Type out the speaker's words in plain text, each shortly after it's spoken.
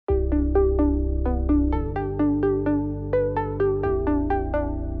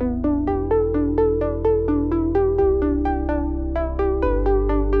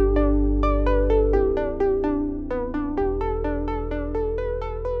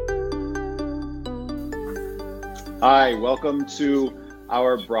Hi, welcome to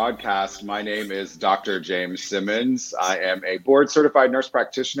our broadcast. My name is Dr. James Simmons. I am a board-certified nurse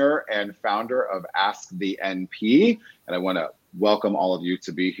practitioner and founder of Ask the NP, and I want to welcome all of you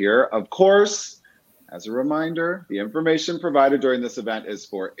to be here. Of course, as a reminder, the information provided during this event is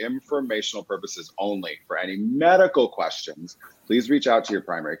for informational purposes only. For any medical questions, please reach out to your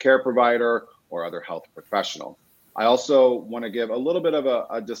primary care provider or other health professional. I also want to give a little bit of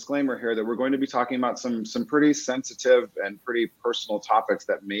a disclaimer here that we're going to be talking about some pretty sensitive and pretty personal topics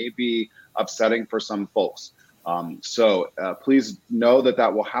that may be upsetting for some folks. So please know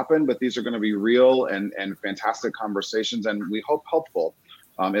that will happen, but these are going to be real and fantastic conversations, and we hope helpful.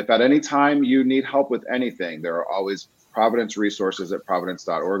 If at any time you need help with anything, there are always Providence resources at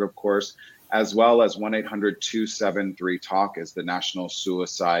providence.org, of course, as well as 1-800-273-TALK is the National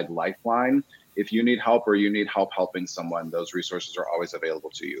Suicide Lifeline. If you need help or you need help helping someone, those resources are always available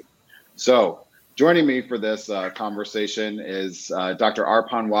to you. So joining me for this conversation is Dr.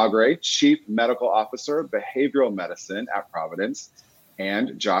 Arpan Wagre, Chief Medical Officer, Behavioral Medicine at Providence,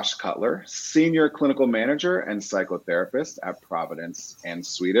 and Josh Cutler, Senior Clinical Manager and Psychotherapist at Providence and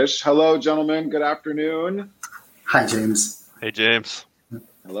Swedish. Hello, gentlemen. Good afternoon. Hi, James. Hey, James.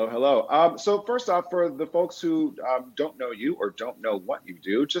 Hello, hello. So first off, for the folks who don't know you or don't know what you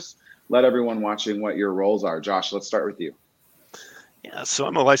do, just let everyone watching what your roles are. Josh, let's start with you. Yeah, so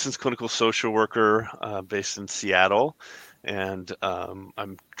I'm a licensed clinical social worker based in Seattle, and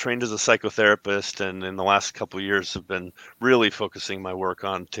I'm trained as a psychotherapist, and in the last couple of years have been really focusing my work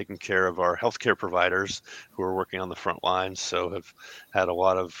on taking care of our healthcare providers who are working on the front lines. So have had a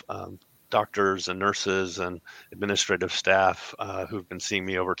lot of doctors and nurses and administrative staff who've been seeing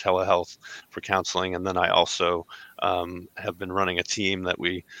me over telehealth for counseling. And then I also have been running a team that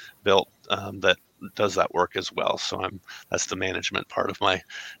we built that does that work as well. So that's the management part of my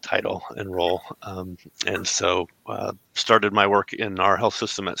title and role. And so started my work in our health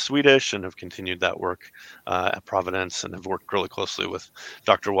system at Swedish and have continued that work at Providence, and have worked really closely with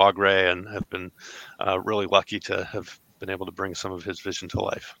Dr. Wagre and have been really lucky to have been able to bring some of his vision to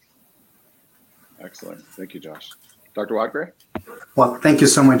life. Excellent. Thank you, Josh. Dr. Wagre? Well, thank you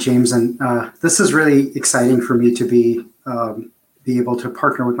so much, James. And this is really exciting for me to be able to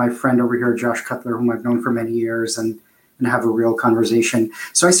partner with my friend over here, Josh Cutler, whom I've known for many years, and have a real conversation.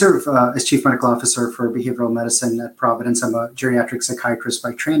 So I serve as Chief Medical Officer for Behavioral Medicine at Providence. I'm a geriatric psychiatrist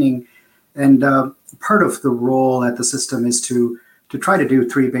by training. And part of the role at the system is to try to do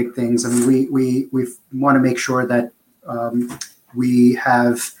three big things. I mean, we want to make sure that we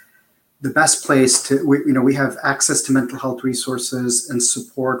have the best place we have access to mental health resources and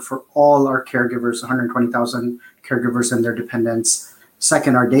support for all our caregivers, 120,000 caregivers and their dependents.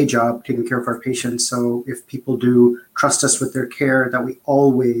 Second, our day job, taking care of our patients. So if people do trust us with their care, that we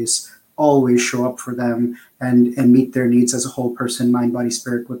always show up for them and meet their needs as a whole person, mind, body,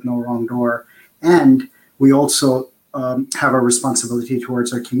 spirit, with no wrong door. And we also have a responsibility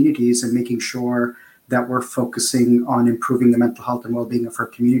towards our communities and making sure that we're focusing on improving the mental health and well-being of our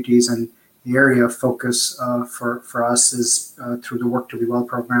communities. And the area of focus for us is through the Work to Be Well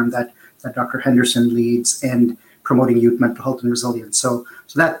program that Dr. Henderson leads, and promoting youth mental health and resilience. So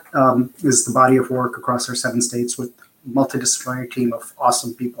that is the body of work across our 7 states with a multidisciplinary team of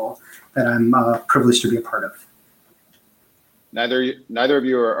awesome people that I'm privileged to be a part of. Neither of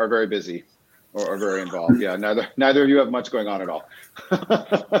you are very busy or very involved. Yeah, neither of you have much going on at all.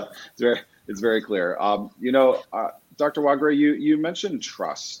 It's very clear. Dr. Wagre, you mentioned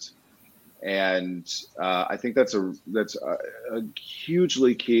trust, and I think that's a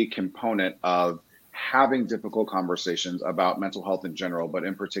hugely key component of having difficult conversations about mental health in general, but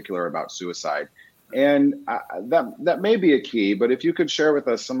in particular about suicide. And that may be a key, but if you could share with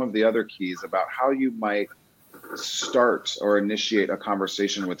us some of the other keys about how you might start or initiate a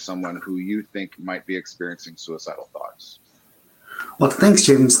conversation with someone who you think might be experiencing suicidal thoughts. Well, thanks,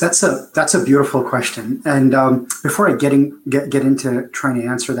 James. That's a beautiful question. And before I get into trying to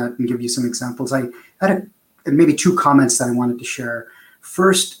answer that and give you some examples, I had maybe 2 comments that I wanted to share.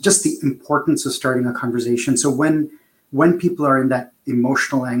 First, just the importance of starting a conversation. So when people are in that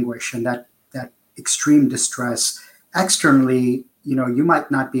emotional anguish and that extreme distress, externally, you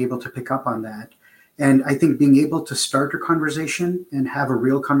might not be able to pick up on that. And I think being able to start a conversation and have a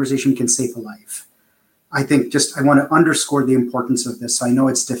real conversation can save a life. I think I want to underscore the importance of this. I know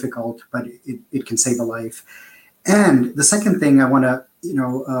it's difficult, but it can save a life. And the second thing I want to,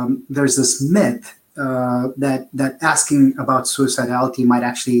 there's this myth that asking about suicidality might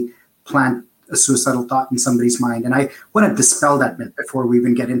actually plant a suicidal thought in somebody's mind. And I want to dispel that myth before we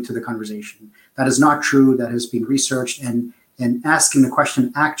even get into the conversation. That is not true. That has been researched, and asking the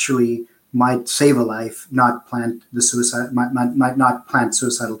question actually might save a life, not plant the suicide, might not plant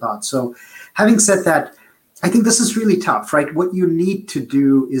suicidal thoughts. So having said that, I think this is really tough, right? What you need to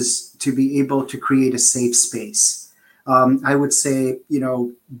do is to be able to create a safe space. I would say,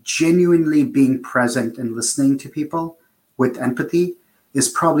 genuinely being present and listening to people with empathy is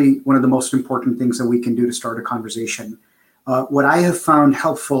probably one of the most important things that we can do to start a conversation. What I have found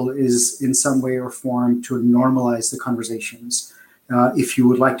helpful is in some way or form to normalize the conversations. If you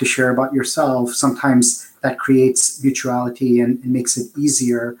would like to share about yourself, sometimes that creates mutuality and makes it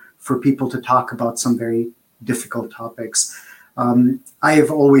easier for people to talk about some very difficult topics. I have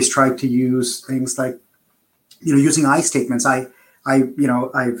always tried to use things like, using I statements. I've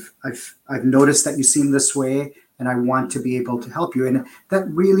noticed that you seem this way, and I want to be able to help you. And that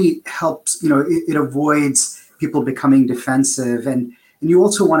really helps. It avoids people becoming defensive, and you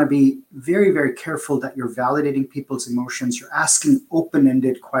also want to be very, very careful that you're validating people's emotions. You're asking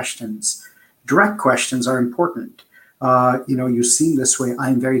open-ended questions. Direct questions are important. You seem this way.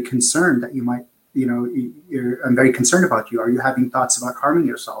 I'm very concerned that you might. I'm very concerned about you. Are you having thoughts about harming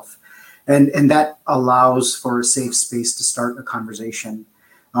yourself? And that allows for a safe space to start a conversation.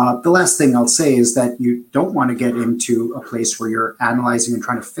 The last thing I'll say is that you don't want to get into a place where you're analyzing and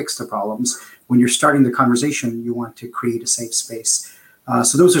trying to fix the problems. When you're starting the conversation, you want to create a safe space.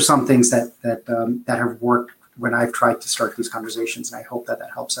 So those are some things that have worked when I've tried to start these conversations, and I hope that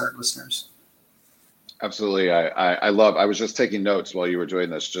helps our listeners. Absolutely. I was just taking notes while you were doing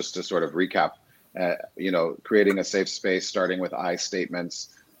this, just to sort of recap. Creating a safe space, starting with I statements,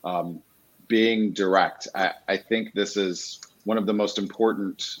 being direct. I think this is one of the most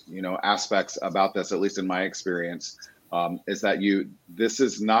important, aspects about this, at least in my experience, is that this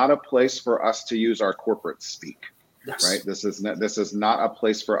is not a place for us to use our corporate speak, yes. Right? This is not a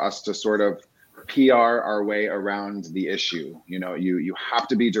place for us to sort of PR our way around the issue. You have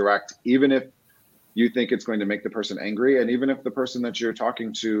to be direct, even if you think it's going to make the person angry, and even if the person that you're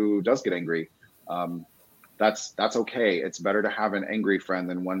talking to does get angry. That's okay. It's better to have an angry friend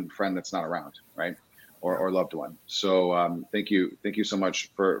than one friend that's not around, right? Or loved one. So thank you so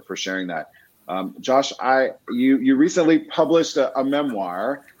much for sharing that. Josh, you recently published a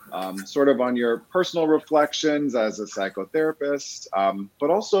memoir, sort of on your personal reflections as a psychotherapist, but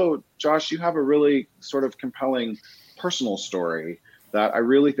also, Josh, you have a really sort of compelling personal story that I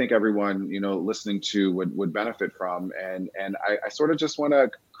really think everyone listening to would benefit from, and I sort of just want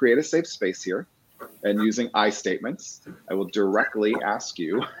to create a safe space here. And using I statements, I will directly ask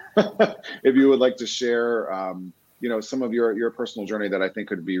you if you would like to share, some of your personal journey that I think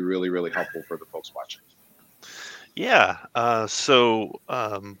could be really, really helpful for the folks watching. Yeah. So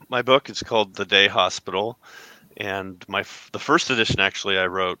my book is called The Day Hospital, and the first edition actually I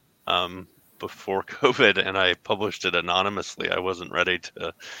wrote before COVID, and I published it anonymously. I wasn't ready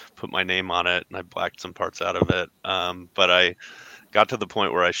to put my name on it, and I blacked some parts out of it. But I got to the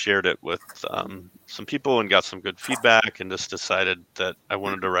point where I shared it with some people and got some good feedback, and just decided that I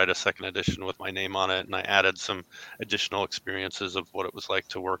wanted to write a second edition with my name on it. And I added some additional experiences of what it was like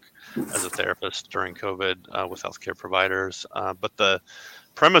to work as a therapist during COVID with healthcare providers. But the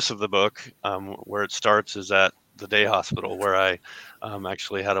premise of the book, where it starts, is at the day hospital, where I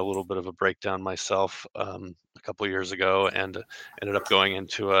actually had a little bit of a breakdown myself a couple of years ago, and ended up going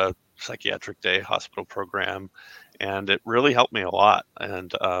into a psychiatric day hospital program. And it really helped me a lot.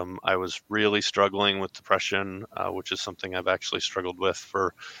 And I was really struggling with depression, which is something I've actually struggled with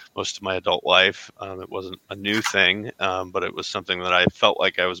for most of my adult life. It wasn't a new thing, but it was something that I felt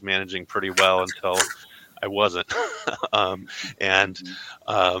like I was managing pretty well until I wasn't. And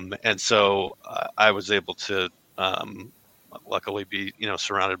so I was able to luckily be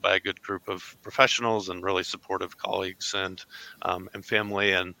surrounded by a good group of professionals and really supportive colleagues and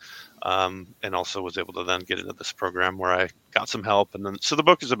family, and also was able to then get into this program where I got some help. And then so the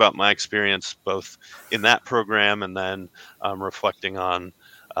book is about my experience both in that program and then reflecting on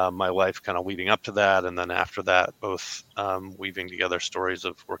my life kind of leading up to that, and then after that, both weaving together stories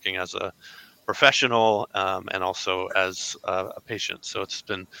of working as a professional and also as a patient. So it's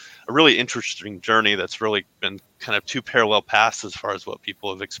been a really interesting journey that's really been kind of two parallel paths as far as what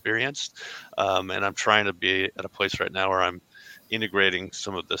people have experienced. And I'm trying to be at a place right now where I'm integrating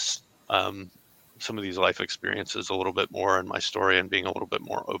some of this, some of these life experiences a little bit more in my story, and being a little bit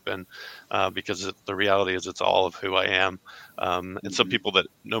more open, because the reality is it's all of who I am. And some people that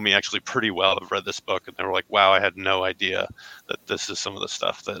know me actually pretty well have read this book, and they were like, wow, I had no idea that this is some of the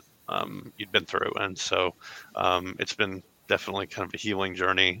stuff that you'd been through. And so it's been definitely kind of a healing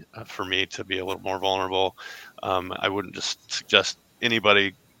journey for me to be a little more vulnerable. I wouldn't just suggest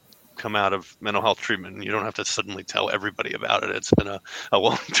anybody come out of mental health treatment, and you don't have to suddenly tell everybody about it. It's been a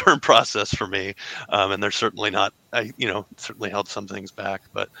long-term process for me, and there's certainly not, certainly held some things back,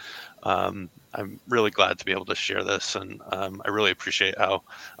 but I'm really glad to be able to share this, and I really appreciate how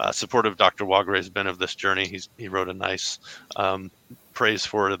supportive Dr. Wagre has been of this journey. He wrote a nice praise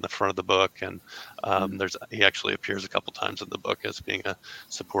for it in the front of the book, and he actually appears a couple times in the book as being a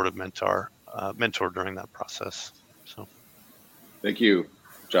supportive mentor during that process. So, thank you,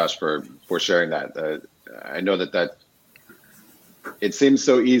 Josh, for sharing that. I know that it seems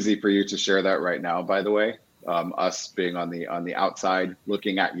so easy for you to share that right now. By the way, us being on the outside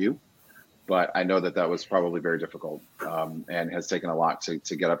looking at you. But I know that was probably very difficult, and has taken a lot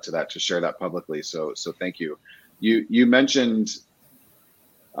to get up to that, to share that publicly. So thank you. You mentioned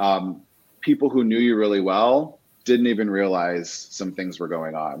people who knew you really well didn't even realize some things were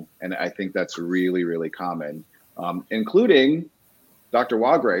going on, and I think that's really, really common, including Dr.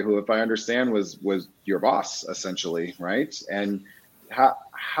 Wagre, who, if I understand, was your boss essentially, right? And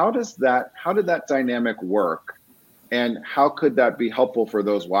how did that dynamic work? And how could that be helpful for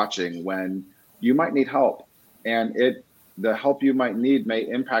those watching when you might need help, and the help you might need may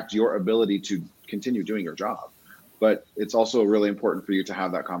impact your ability to continue doing your job? But it's also really important for you to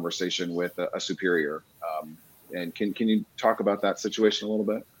have that conversation with a superior. And can you talk about that situation a little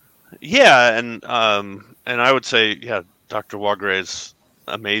bit? Yeah, and I would say, yeah, Dr. Wagre is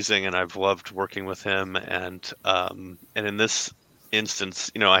amazing, and I've loved working with him. And in this instance,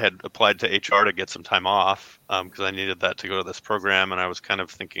 I had applied to HR to get some time off because I needed that to go to this program, and I was kind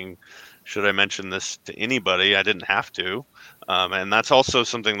of thinking, should I mention this to anybody? I didn't have to, and that's also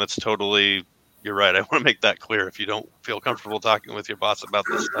something that's totally. You're right. I want to make that clear. If you don't feel comfortable talking with your boss about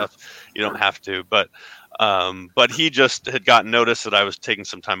this stuff, you don't have to. But he just had gotten notice that I was taking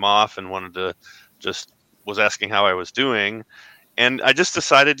some time off and was asking how I was doing, and I just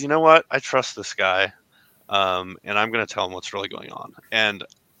decided, you know what? I trust this guy. And I'm going to tell him what's really going on. And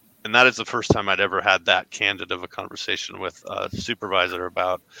that is the first time I'd ever had that candid of a conversation with a supervisor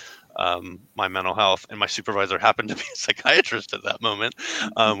about my mental health. And my supervisor happened to be a psychiatrist at that moment,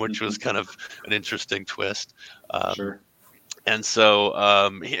 which was kind of an interesting twist. Sure. And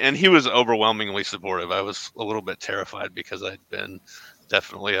so, he was overwhelmingly supportive. I was a little bit terrified because I'd been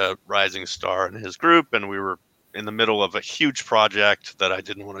definitely a rising star in his group, and we were in the middle of a huge project that I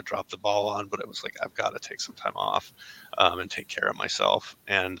didn't want to drop the ball on, but it was like, I've got to take some time off and take care of myself.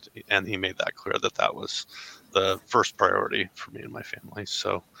 And he made that clear that was the first priority for me and my family.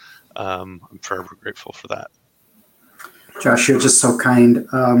 So I'm forever grateful for that. Josh, you're just so kind.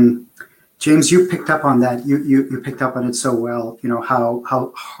 James, you picked up on that. You picked up on it so well.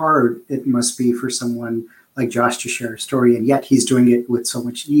 How hard it must be for someone like Josh to share a story, and yet he's doing it with so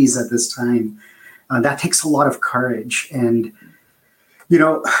much ease at this time. That takes a lot of courage. And,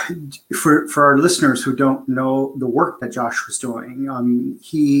 for our listeners who don't know the work that Josh was doing,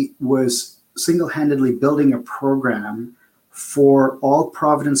 he was single-handedly building a program for all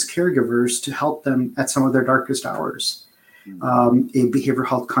Providence caregivers to help them at some of their darkest hours. A behavioral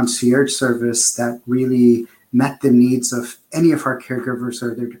health concierge service that really met the needs of any of our caregivers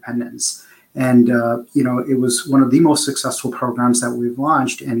or their dependents. And, it was one of the most successful programs that we've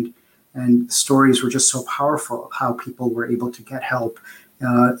launched. And the stories were just so powerful of how people were able to get help.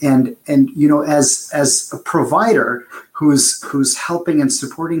 As a provider who's helping and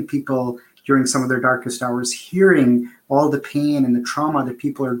supporting people during some of their darkest hours, hearing all the pain and the trauma that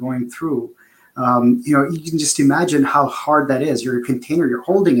people are going through, you can just imagine how hard that is. You're a container, you're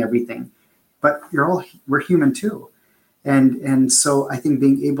holding everything, but we're human too. And so I think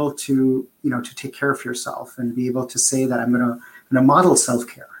being able to take care of yourself and be able to say that I'm going to model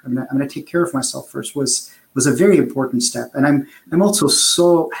self-care. I'm going to take care of myself first was a very important step. And I'm also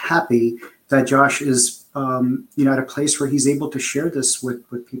so happy that Josh is at a place where he's able to share this with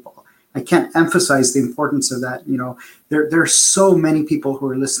people. I can't emphasize the importance of that. There are so many people who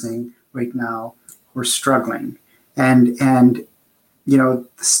are listening right now who are struggling, and the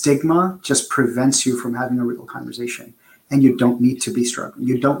stigma just prevents you from having a real conversation. And you don't need to be struggling.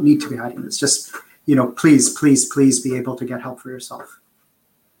 You don't need to be hiding this. Just please be able to get help for yourself.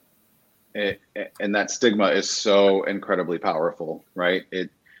 And that stigma is so incredibly powerful, right? It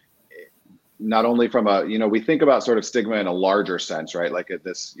not only from we think about sort of stigma in a larger sense, right? Like at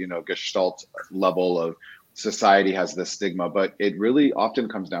this, Gestalt level of society has this stigma, but it really often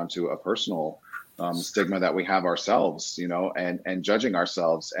comes down to a personal stigma that we have ourselves, and judging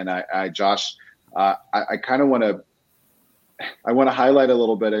ourselves. And Josh, I kind of want to I want to highlight a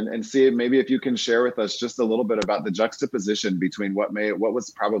little bit and see maybe if you can share with us just a little bit about the juxtaposition between what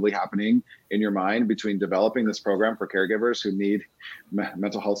was probably happening in your mind between developing this program for caregivers who need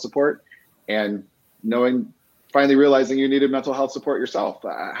mental health support and finally realizing you needed mental health support yourself.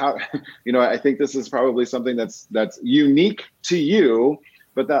 I think this is probably something that's unique to you,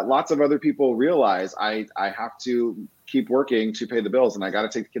 but that lots of other people realize I have to keep working to pay the bills, and I got to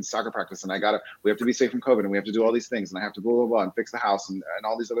take the kids to soccer practice, and we have to be safe from COVID, and we have to do all these things, and I have to blah, blah, blah, and fix the house and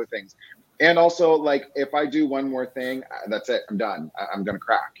all these other things. And also, like, if I do one more thing, that's it, I'm done. I'm going to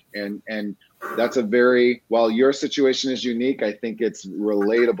crack. And that's while your situation is unique, I think it's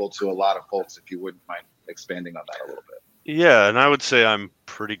relatable to a lot of folks, if you wouldn't mind expanding on that a little bit. Yeah, and I would say I'm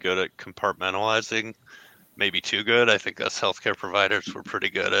pretty good at compartmentalizing. Maybe too good. I think us healthcare providers, we're pretty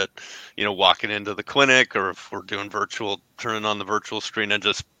good at, walking into the clinic, or if we're doing virtual, turning on the virtual screen, and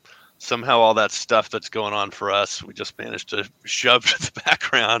just somehow all that stuff that's going on for us, we just managed to shove to the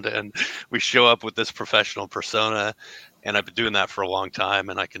background, and we show up with this professional persona. And I've been doing that for a long time,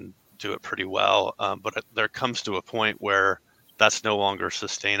 and I can do it pretty well. But there comes to a point where that's no longer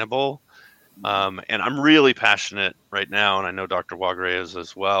sustainable. And I'm really passionate right now, and I know Dr. Wagre is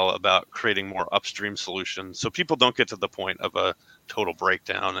as well, about creating more upstream solutions so people don't get to the point of a total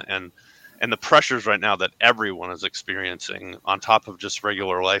breakdown. And the pressures right now that everyone is experiencing on top of just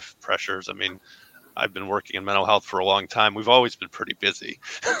regular life pressures. I mean, I've been working in mental health for a long time. We've always been pretty busy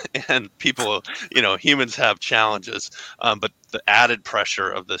and people, humans have challenges, but the added pressure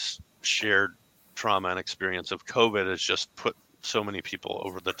of this shared trauma and experience of COVID has just put so many people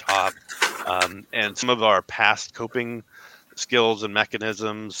over the top, and some of our past coping skills and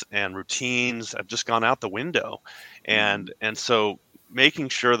mechanisms and routines have just gone out the window. And so making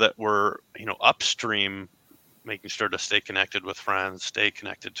sure that we're upstream, making sure to stay connected with friends, stay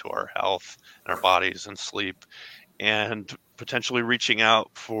connected to our health and our bodies and sleep, and potentially reaching out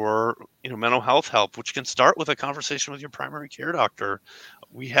for mental health help, which can start with a conversation with your primary care doctor.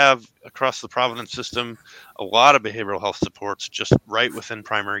 We have across the Providence system a lot of behavioral health supports just right within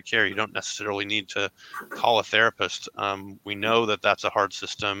primary care. You don't necessarily need to call a therapist. We know that that's a hard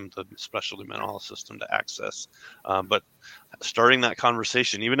system, the specialty mental health system, to access. But starting that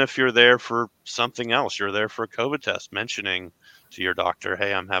conversation, even if you're there for something else, you're there for a COVID test, mentioning to your doctor,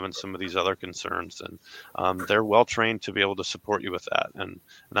 hey, I'm having some of these other concerns, and they're well trained to be able to support you with that. And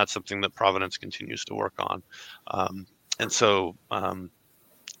that's something that Providence continues to work on.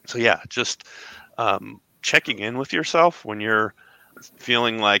 So yeah, just checking in with yourself when you're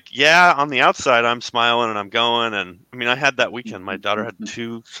feeling like, yeah, on the outside, I'm smiling and I'm going. And I mean, I had that weekend. My daughter had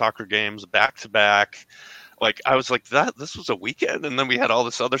 2 soccer games back to back. Like, I was like, this was a weekend. And then we had all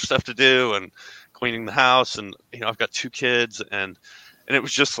this other stuff to do and cleaning the house. And, I've got 2 kids, and it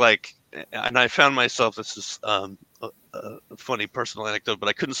was just like, and I found myself, this is a funny personal anecdote, but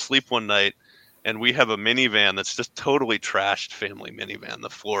I couldn't sleep one night. And we have a minivan that's just totally trashed, family minivan.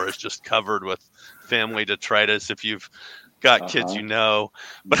 The floor is just covered with family detritus. If you've got kids,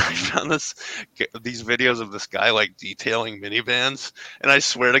 but I found these videos of this guy like detailing minivans, and I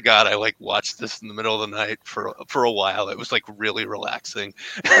swear to God, I like watched this in the middle of the night for a while. It was like really relaxing,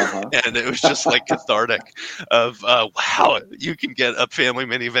 and it was just like cathartic of wow, you can get a family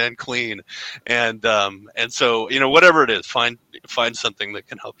minivan clean, and so whatever it is, find something that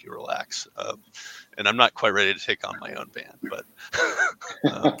can help you relax. And I'm not quite ready to take on my own van, but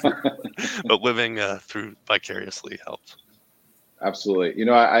living through vicariously helps. Absolutely.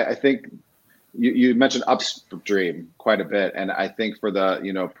 I think you mentioned upstream quite a bit. And I think for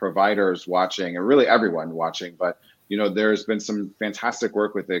the, providers watching, and really everyone watching, but, there's been some fantastic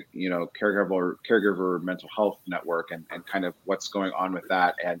work with the, caregiver mental health network and kind of what's going on with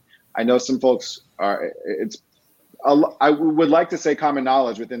that. And I know some folks I would like to say common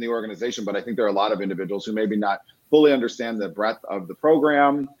knowledge within the organization, but I think there are a lot of individuals who maybe not fully understand the breadth of the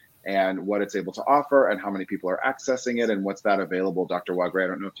program and what it's able to offer and how many people are accessing it and what's that available. Dr. Wagre, I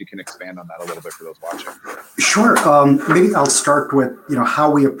don't know if you can expand on that a little bit for those watching. Sure. Maybe I'll start with,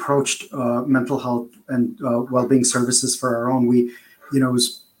 how we approached mental health and well-being services for our own. It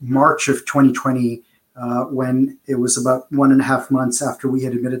was March of 2020 when it was about 1.5 months after we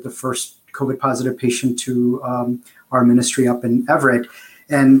had admitted the first COVID positive patient to our ministry up in Everett,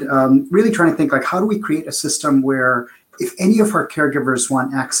 and really trying to think, like, how do we create a system where if any of our caregivers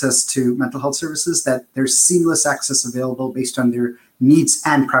want access to mental health services, that there's seamless access available based on their needs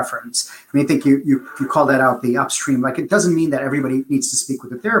and preference. I mean, I think you call that out, the upstream. Like, it doesn't mean that everybody needs to speak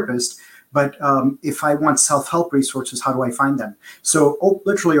with a therapist, but if I want self-help resources, how do I find them? So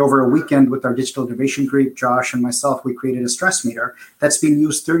literally over a weekend with our digital innovation group, Josh and myself, we created a stress meter that's been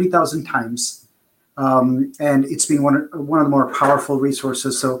used 30,000 times And it's been one of the more powerful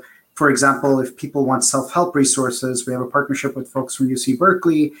resources. So, for example, if people want self-help resources, we have a partnership with folks from UC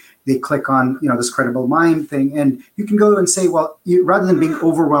Berkeley. They click on, this Credible Mind thing, and you can go and say, well, rather than being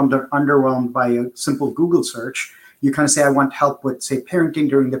overwhelmed or underwhelmed by a simple Google search, you kind of say, I want help with, say, parenting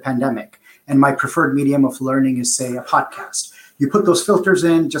during the pandemic. And my preferred medium of learning is, say, a podcast. You put those filters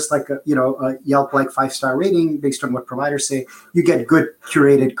in, just like a Yelp-like 5-star rating based on what providers say, you get good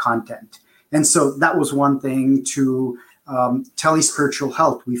curated content. And so that was one thing. To tele-spiritual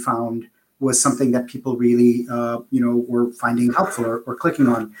health, we found, was something that people really, were finding helpful or clicking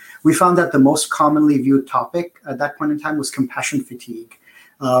on. We found that the most commonly viewed topic at that point in time was compassion fatigue.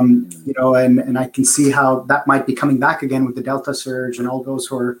 And I can see how that might be coming back again with the Delta surge and all those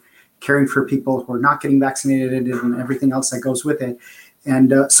who are caring for people who are not getting vaccinated and everything else that goes with it.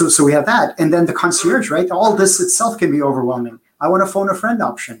 And so we have that. And then the concierge, right? All this itself can be overwhelming. I want a phone a friend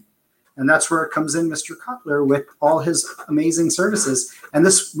option. And that's where it comes in, Mr. Cutler, with all his amazing services. And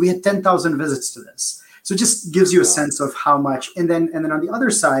we had 10,000 visits to this. So it just gives you a sense of how much. And then on the other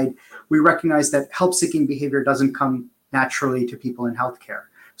side, we recognize that help-seeking behavior doesn't come naturally to people in healthcare.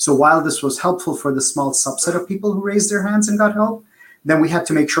 So while this was helpful for the small subset of people who raised their hands and got help, then we had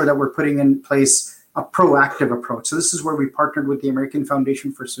to make sure that we're putting in place a proactive approach. So this is where we partnered with the American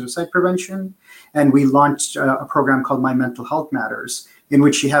Foundation for Suicide Prevention, and we launched a program called My Mental Health Matters, in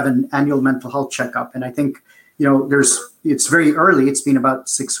which you have an annual mental health checkup. And I think, it's very early. It's been about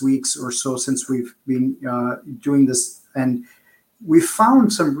 6 weeks or so since we've been doing this. And we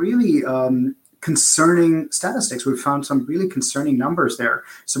found some really concerning statistics. We've found some really concerning numbers there.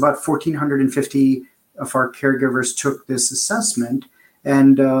 So about 1,450 of our caregivers took this assessment,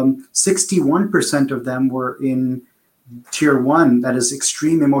 and 61% of them were in tier 1, that is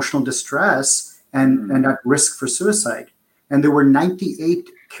extreme emotional distress and at risk for suicide. And there were 98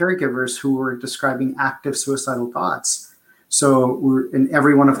 caregivers who were describing active suicidal thoughts. So and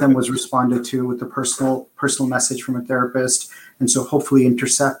every one of them was responded to with a personal message from a therapist. And so hopefully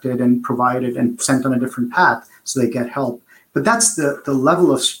intercepted and provided and sent on a different path so they get help. But that's the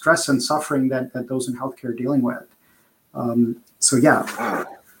level of stress and suffering that those in healthcare are dealing with. Yeah. Wow.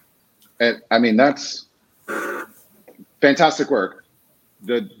 And I mean, that's fantastic work.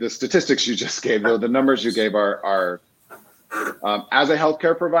 The statistics you just gave, though, the numbers you gave are as a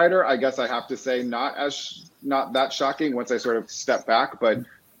healthcare provider, I guess I have to say not that shocking once I sort of step back, but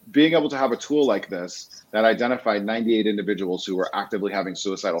being able to have a tool like this that identified 98 individuals who were actively having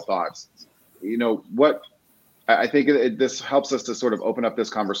suicidal thoughts, I think this helps us to sort of open up this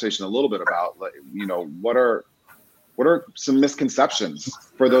conversation a little bit about, what are some misconceptions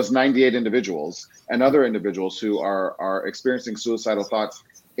for those 98 individuals and other individuals who are experiencing suicidal thoughts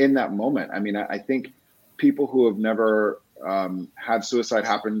in that moment. I mean, I think people who have never had suicide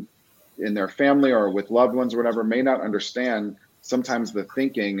happen in their family or with loved ones or whatever may not understand sometimes the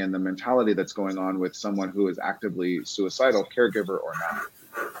thinking and the mentality that's going on with someone who is actively suicidal, caregiver or not.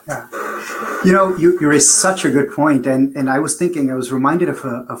 Yeah. You raised such a good point. And I was reminded of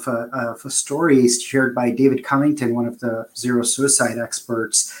a story shared by David Cummington, one of the zero suicide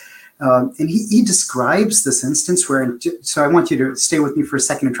experts. And he describes this instance so I want you to stay with me for a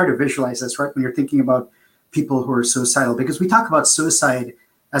second and try to visualize this, right? When you're thinking about people who are suicidal, because we talk about suicide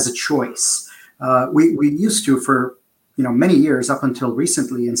as a choice. We used to, for many years up until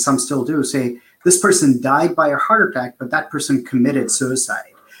recently, and some still do, say this person died by a heart attack, but that person committed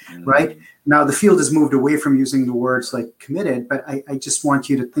suicide, right? Now the field has moved away from using the words like committed, but I just want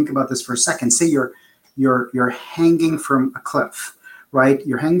you to think about this for a second. Say you're hanging from a cliff, right?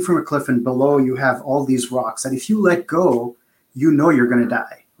 You're hanging from a cliff, and below you have all these rocks that if you let go, you're going to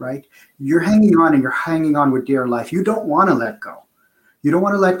die, right? You're hanging on, and you're hanging on with dear life. You don't want to let go. You don't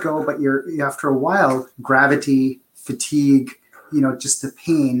want to let go, but after a while, gravity, fatigue, just the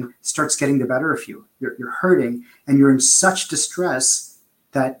pain starts getting the better of you. You're hurting, and you're in such distress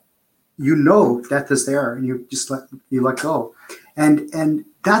that death is there, and you let go. And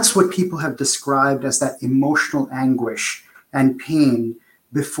that's what people have described as that emotional anguish and pain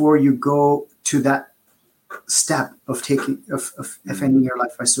before you go to that step of ending your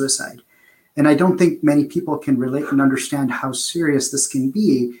life by suicide. And I don't think many people can relate and understand how serious this can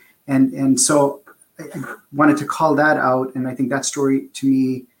be. And so I wanted to call that out. And I think that story to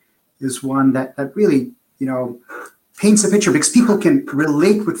me is one that really, paints a picture, because people can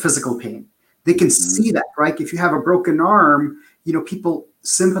relate with physical pain. They can see that, right? If you have a broken arm, people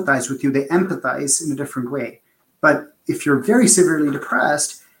sympathize with you. They empathize in a different way. But if you're very severely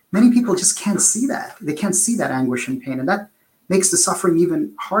depressed, many people just can't see that. They can't see that anguish and pain. And that makes the suffering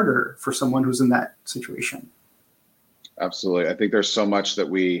even harder for someone who's in that situation. Absolutely. I think there's so much that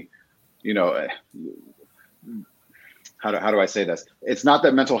we you know, how do I say this? It's not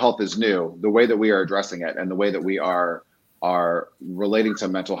that mental health is new. The way that we are addressing it and the way that we are relating to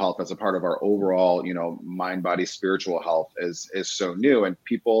mental health as a part of our overall, you know, mind, body, spiritual health is so new. And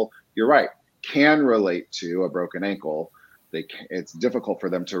people, you're right, can relate to a broken ankle. It's difficult for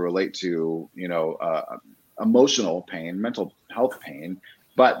them to relate to, you know, emotional pain, mental health pain.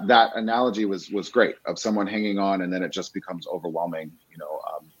 But that analogy was great, of someone hanging on and then it just becomes overwhelming, you know,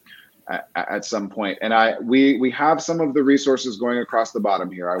 at some point. And we have some of the resources going across the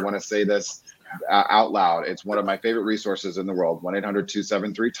bottom here. I want to say this out loud. It's one of my favorite resources in the world,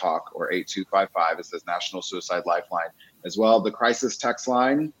 1-800-273-TALK or 8255. It says National Suicide Lifeline. As well, the crisis text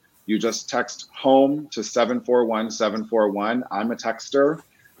line, you just text HOME to 741-741. I'm a texter.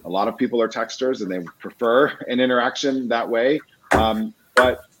 A lot of people are texters and they prefer an interaction that way.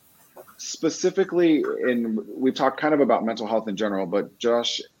 But specifically, we've talked kind of about mental health in general, but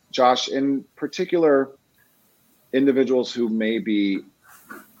Josh, in particular, individuals who may be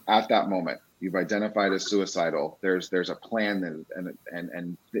at that moment, you've identified as suicidal, there's a plan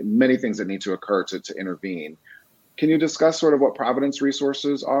and many things that need to occur to intervene. Can you discuss sort of what Providence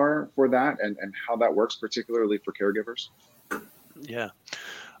resources are for that and how that works, particularly for caregivers? Yeah.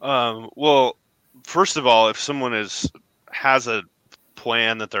 Well, first of all, if someone has a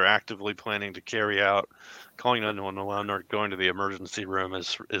plan that they're actively planning to carry out, calling 911 or going to the emergency room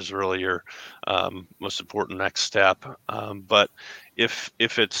is really your most important next step. But if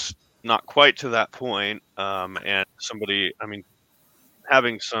it's not quite to that point, and somebody, I mean,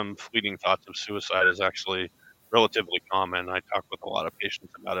 having some fleeting thoughts of suicide is actually relatively common. I talk with a lot of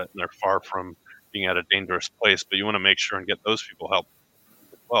patients about it, and they're far from being at a dangerous place. But you want to make sure and get those people help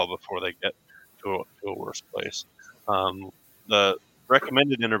as well before they get to a worse place. The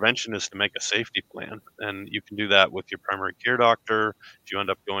recommended intervention is to make a safety plan, and you can do that with your primary care doctor. If you end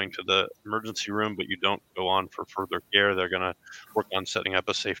up going to the emergency room but you don't go on for further care, they're going to work on setting up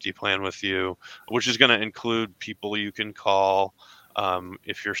a safety plan with you, which is going to include people you can call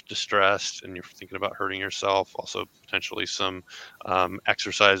if you're distressed and you're thinking about hurting yourself. Also potentially some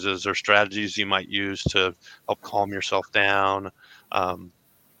exercises or strategies you might use to help calm yourself down,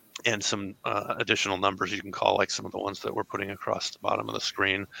 and some additional numbers you can call, like some of the ones that we're putting across the bottom of the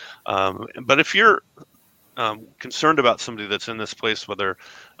screen. But if you're concerned about somebody that's in this place, whether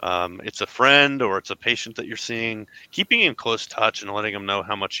it's a friend or it's a patient that you're seeing, keeping in close touch and letting them know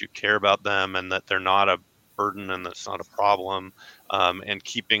how much you care about them and that they're not a burden and that's not a problem, and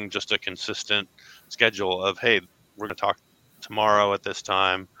keeping just a consistent schedule of, hey, we're going to talk tomorrow at this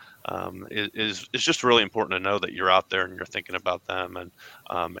time, is just really important to know that you're out there and you're thinking about them,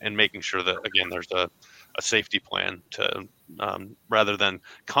 and making sure that, again, there's a safety plan to, rather than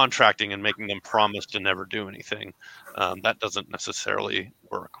contracting and making them promise to never do anything. That doesn't necessarily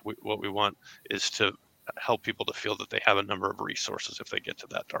work. What we want is to help people to feel that they have a number of resources if they get to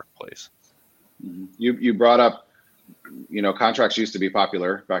that dark place. You brought up, contracts used to be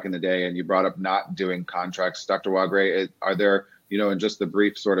popular back in the day, and you brought up not doing contracts. Dr. Wagre, are there, in just the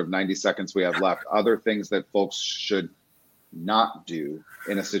brief sort of 90 seconds we have left, other things that folks should not do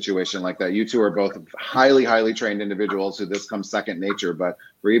in a situation like that? You two are both highly, highly trained individuals who this comes second nature, but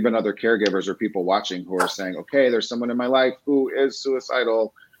for even other caregivers or people watching who are saying, okay, there's someone in my life who is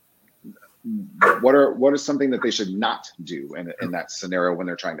suicidal, what is something that they should not do in that scenario when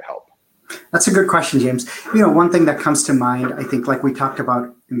they're trying to help? That's a good question, James. One thing that comes to mind, I think, like we talked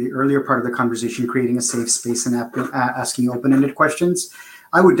about in the earlier part of the conversation, creating a safe space and asking open-ended questions.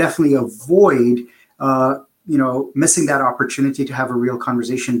 I would definitely avoid, missing that opportunity to have a real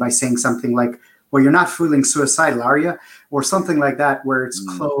conversation by saying something like, well, you're not feeling suicidal, are you? Or something like that, where it's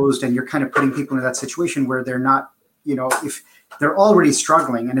closed and you're kind of putting people in that situation where they're not, if they're already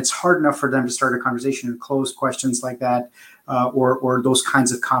struggling and it's hard enough for them to start a conversation, and close questions like that, or those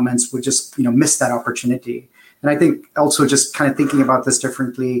kinds of comments would just, miss that opportunity. And I think also just kind of thinking about this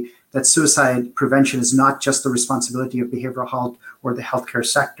differently, that suicide prevention is not just the responsibility of behavioral health or the healthcare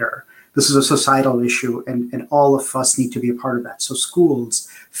sector. This is a societal issue, and all of us need to be a part of that. So schools,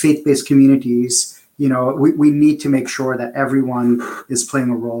 faith-based communities, we need to make sure that everyone is playing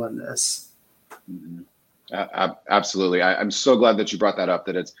a role in this. Mm-hmm. Absolutely. I'm so glad that you brought that up,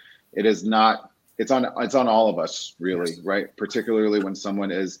 that it's on all of us, really, right? Particularly when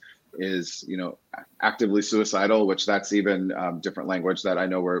someone is actively suicidal, which that's even different language that I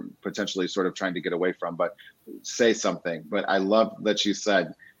know we're potentially sort of trying to get away from, but say something. But I love that you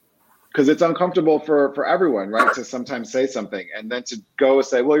said, because it's uncomfortable for everyone, right? To sometimes say something and then to go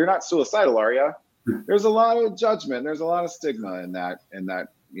say, well, you're not suicidal, are you? There's a lot of judgment. There's a lot of stigma in that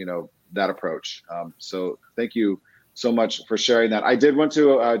that approach. So thank you so much for sharing that. I did want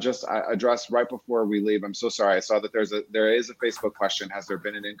to just address right before we leave. I'm so sorry. I saw that there is a Facebook question. Has there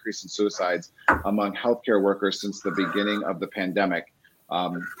been an increase in suicides among healthcare workers since the beginning of the pandemic?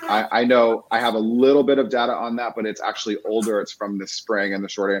 I know I have a little bit of data on that, but it's actually older. It's from this spring, and the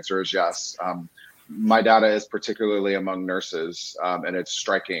short answer is yes. My data is particularly among nurses, and it's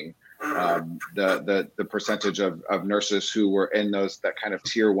striking. The percentage of nurses who were in that kind of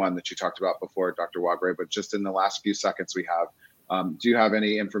tier 1 that you talked about before, Dr. Wagre, but just in the last few seconds we have. Do you have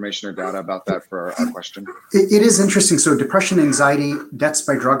any information or data about that for our question? It is interesting. So depression, anxiety, deaths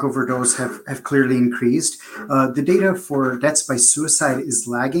by drug overdose have clearly increased. The data for deaths by suicide is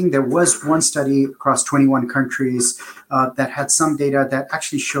lagging. There was one study across 21 countries that had some data that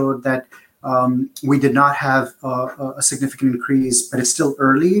actually showed that we did not have a significant increase, but it's still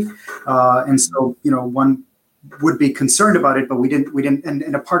early. And so, one would be concerned about it, but we didn't.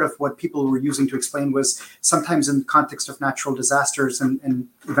 And a part of what people were using to explain was sometimes in the context of natural disasters and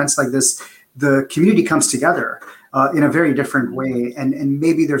events like this, the community comes together in a very different way. And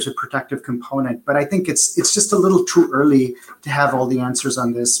maybe there's a protective component, but I think it's just a little too early to have all the answers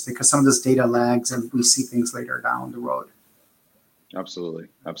on this because some of this data lags and we see things later down the road. Absolutely.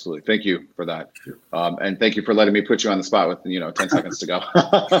 Thank you for that. And thank you for letting me put you on the spot with 10 seconds to go.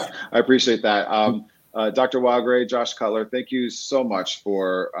 I appreciate that. Dr. Wagre, Josh Cutler, thank you so much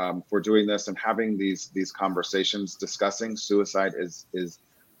for doing this and having these conversations. Discussing suicide is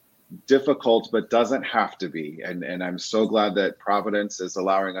difficult, but doesn't have to be. And I'm so glad that Providence is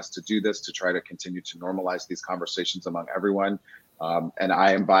allowing us to do this, to try to continue to normalize these conversations among everyone. And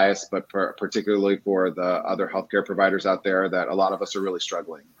I am biased, but particularly for the other healthcare providers out there, that a lot of us are really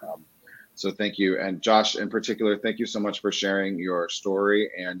struggling. So thank you. And Josh, in particular, thank you so much for sharing your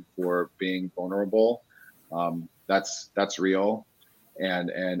story and for being vulnerable. That's real.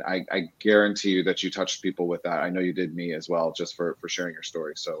 And I guarantee you that you touched people with that. I know you did me as well, just for sharing your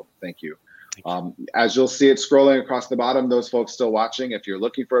story. So thank you. As you'll see it scrolling across the bottom, those folks still watching, if you're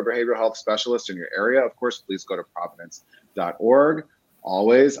looking for a behavioral health specialist in your area, of course, please go to providence.org.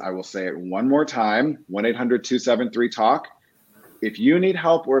 Always, I will say it one more time, 1-800-273-TALK. If you need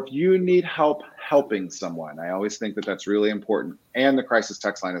help or if you need help helping someone, I always think that that's really important. And the crisis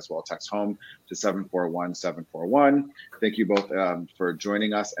text line as well. Text home to 741-741. Thank you both for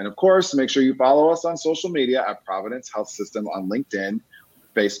joining us. And of course, make sure you follow us on social media at Providence Health System on LinkedIn,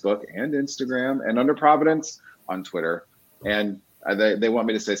 Facebook, and Instagram, and under Providence on Twitter. And they want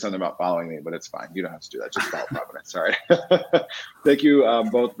me to say something about following me, but it's fine. You don't have to do that. Just follow Providence. All right. Thank you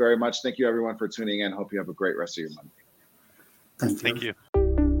both very much. Thank you, everyone, for tuning in. Hope you have a great rest of your Monday. Thank you. Thank you.